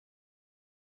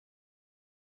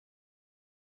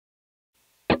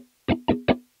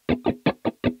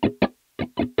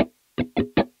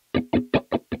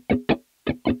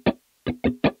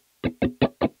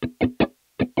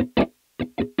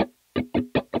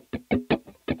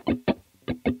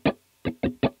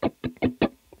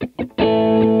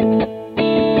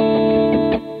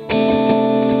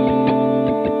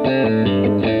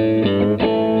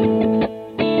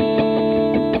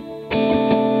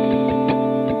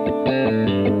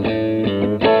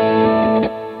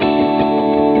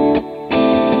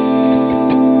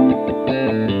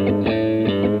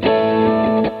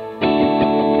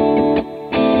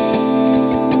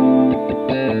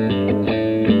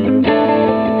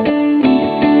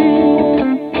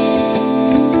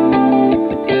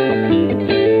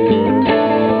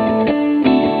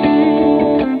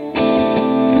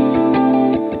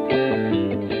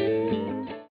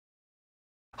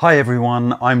Hi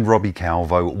everyone, I'm Robbie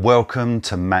Calvo. Welcome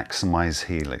to Maximize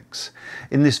Helix.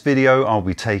 In this video, I'll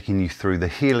be taking you through the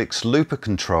Helix looper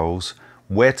controls,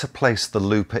 where to place the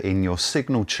looper in your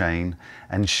signal chain,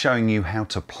 and showing you how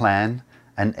to plan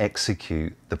and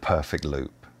execute the perfect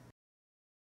loop.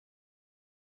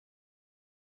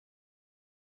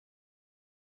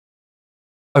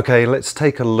 Okay, let's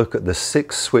take a look at the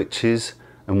 6 switches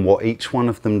and what each one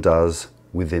of them does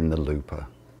within the looper.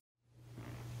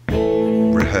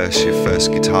 Rehearse your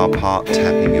first guitar part,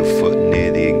 tapping your foot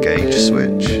near the engage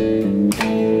switch.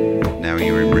 Now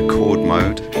you're in record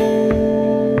mode.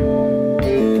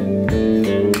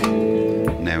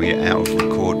 Now you're out of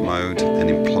record mode and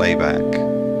in playback.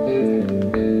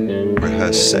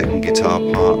 Rehearse second guitar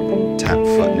part, tap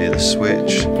foot near the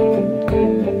switch.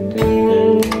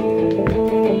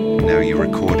 Now you're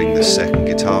recording the second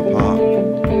guitar part.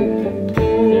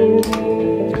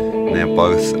 Now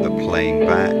both are playing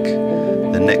back.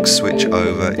 The next switch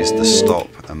over is the stop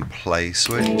and play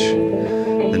switch.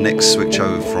 The next switch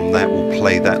over from that will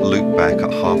play that loop back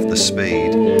at half the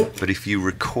speed, but if you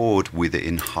record with it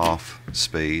in half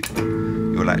speed,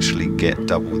 you'll actually get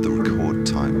double the record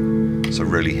time. So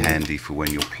really handy for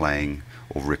when you're playing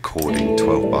or recording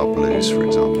 12-bar blues, for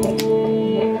example.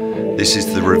 This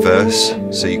is the reverse,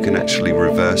 so you can actually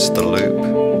reverse the loop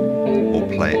or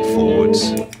play it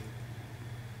forwards.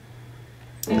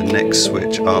 The next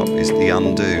switch up is the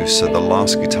undo, so the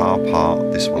last guitar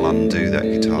part, this will undo that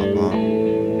guitar part.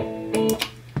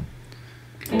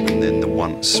 And then the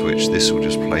once switch, this will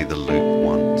just play the loop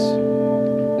once.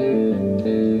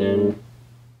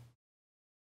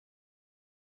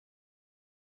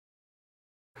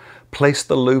 Place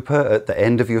the looper at the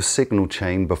end of your signal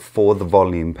chain before the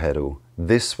volume pedal.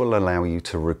 This will allow you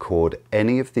to record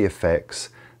any of the effects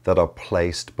that are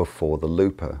placed before the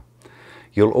looper.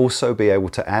 You'll also be able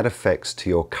to add effects to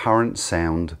your current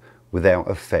sound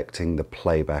without affecting the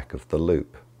playback of the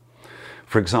loop.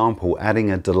 For example,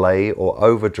 adding a delay or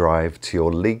overdrive to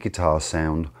your lead guitar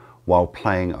sound while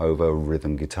playing over a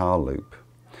rhythm guitar loop.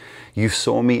 You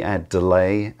saw me add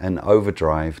delay and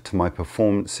overdrive to my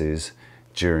performances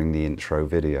during the intro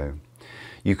video.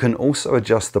 You can also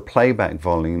adjust the playback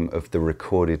volume of the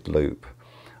recorded loop.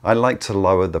 I like to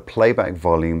lower the playback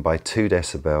volume by 2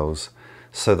 decibels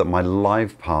so that my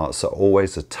live parts are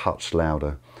always a touch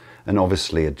louder, and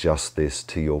obviously adjust this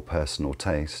to your personal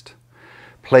taste.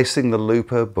 Placing the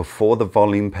looper before the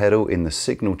volume pedal in the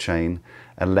signal chain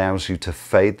allows you to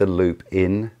fade the loop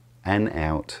in and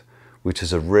out, which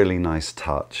is a really nice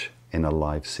touch in a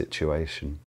live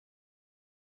situation.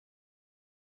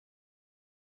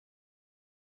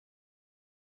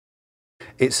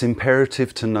 It's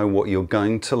imperative to know what you're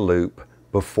going to loop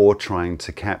before trying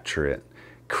to capture it.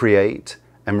 Create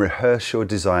and rehearse your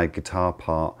desired guitar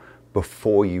part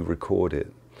before you record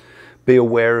it. Be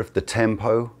aware of the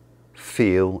tempo,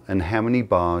 feel, and how many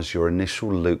bars your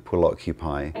initial loop will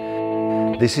occupy.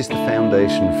 This is the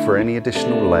foundation for any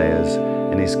additional layers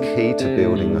and is key to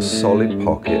building a solid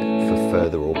pocket for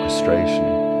further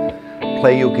orchestration.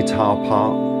 Play your guitar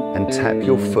part and tap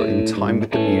your foot in time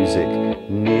with the music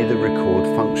near the record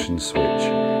function switch.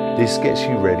 This gets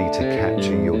you ready to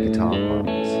capture your guitar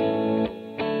parts.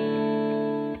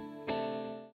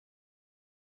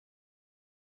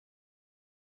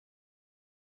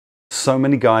 So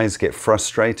many guys get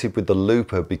frustrated with the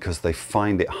looper because they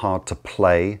find it hard to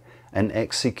play and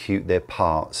execute their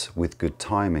parts with good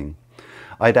timing.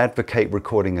 I'd advocate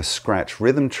recording a scratch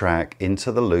rhythm track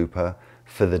into the looper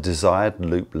for the desired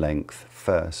loop length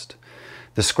first.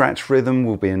 The scratch rhythm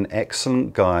will be an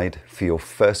excellent guide for your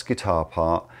first guitar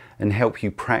part and help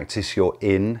you practice your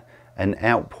in and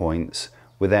out points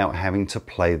without having to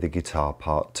play the guitar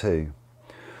part too.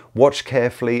 Watch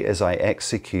carefully as I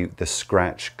execute the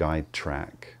scratch guide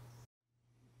track.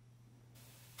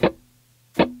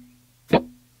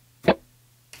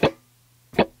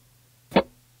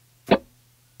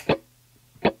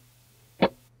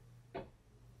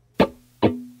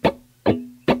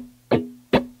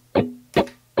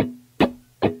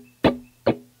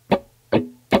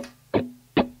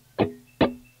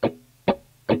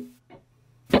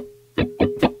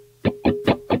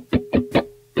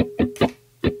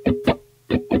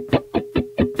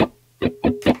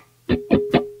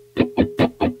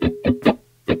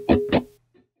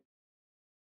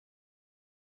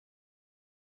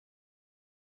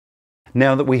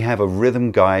 Now that we have a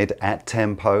rhythm guide at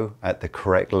tempo at the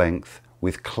correct length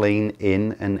with clean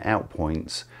in and out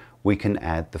points, we can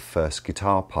add the first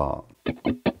guitar part.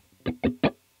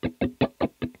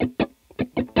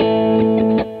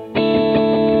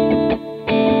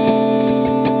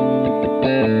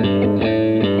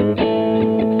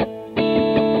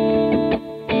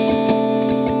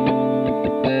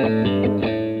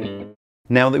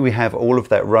 Now that we have all of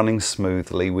that running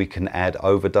smoothly, we can add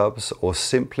overdubs or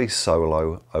simply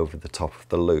solo over the top of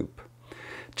the loop.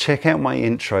 Check out my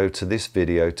intro to this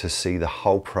video to see the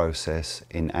whole process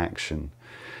in action.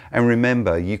 And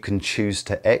remember, you can choose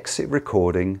to exit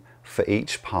recording for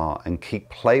each part and keep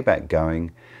playback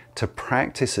going to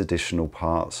practice additional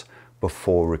parts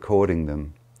before recording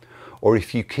them. Or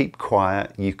if you keep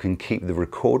quiet, you can keep the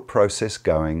record process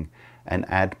going and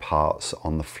add parts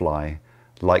on the fly,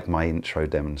 like my intro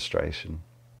demonstration.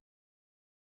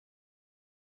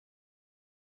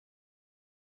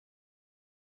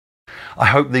 I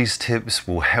hope these tips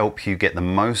will help you get the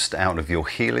most out of your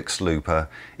Helix looper.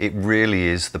 It really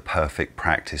is the perfect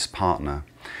practice partner.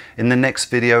 In the next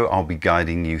video, I'll be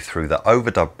guiding you through the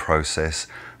overdub process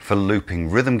for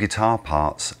looping rhythm guitar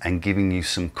parts and giving you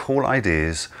some cool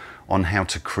ideas on how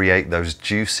to create those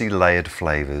juicy layered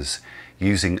flavors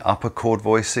using upper chord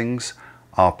voicings,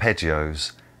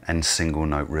 arpeggios, and single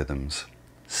note rhythms.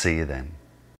 See you then.